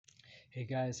Hey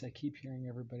guys, I keep hearing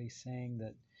everybody saying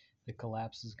that the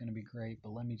collapse is going to be great,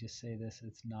 but let me just say this,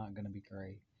 it's not going to be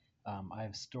great. I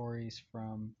have stories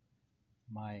from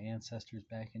my ancestors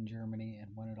back in Germany,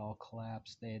 and when it all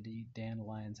collapsed, they had to eat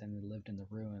dandelions and they lived in the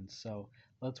ruins. So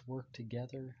let's work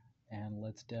together and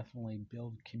let's definitely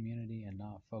build community and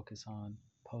not focus on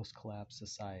post collapse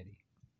society.